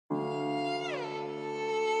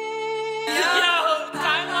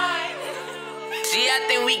I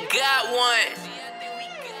think we got one.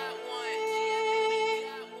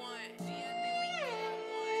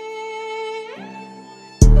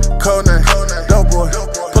 Code name, dope boy.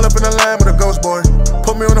 Pull up in the line with a ghost boy.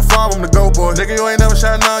 Put me on the farm, I'm the go boy. Nigga, you ain't never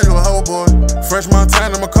shot now, you a hoe boy. French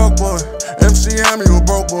Montana, I'm a coke boy. MC Hammer, you a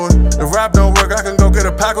broke boy. If rap don't work, I can go get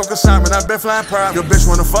a pack on consignment. I been flying private. Your bitch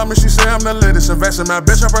wanna fuck me, she say I'm the latest. Invest in my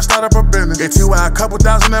bitch, I first start up a business. ATY a couple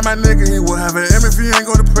thousand at my nigga, he would have an M if he ain't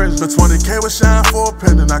go to prison. The 20K was shine for a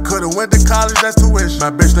pendant. I could've went to college, that's tuition. My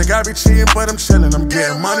bitch think I be cheating, but I'm chillin'. I'm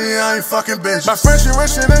getting money, I ain't fucking bitch. My friend, she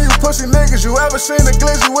richer than you pussy niggas. You ever seen a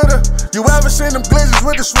glizzy with her? You ever seen them glizzies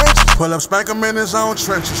with the switches? Pull up, spank him in his own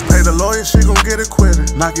trenches. Pay the lawyer, she gon' get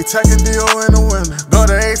acquitted. Nike Tech and Dior in the winter. Go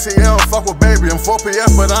to ATL, fuck with baby. I'm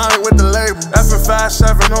 4PF, but I ain't with the label.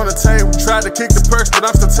 F5-7 on the table. Tried to kick the perks, but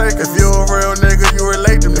I'm still taking. If you a real nigga, you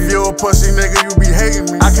relate to me. If you a pussy nigga, you be hating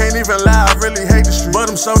me. I can't even lie, I really hate the street. But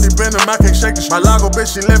I'm so deep in them, I can't shake the street. My Lago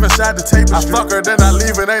bitch, she live inside the tape. I fuck her, then I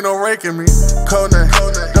leave it, ain't no raking me. Code name,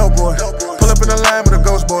 dope boy. Pull up in the line with a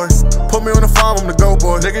ghost boy. Put me on the farm, I'm the go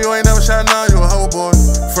boy. Nigga, you ain't never shot now, you a hoe boy.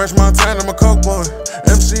 French Montana, I'm a coke boy.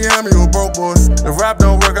 MC Hammer, you a broke boy. If rap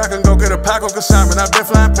don't work, I can go get a pack on consignment. I been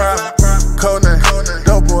flying private. Code name,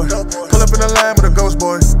 dope boy. Pull up in the line with a ghost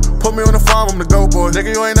boy. Put me on the farm, I'm the go boy.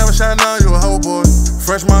 Nigga, you ain't never shot now, you a hoe boy.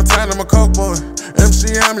 French Montana, I'm a coke boy.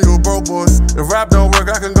 MC Hammer, you a broke boy. If rap don't work,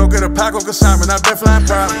 I can go get a pack on consignment. I been flying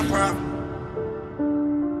private.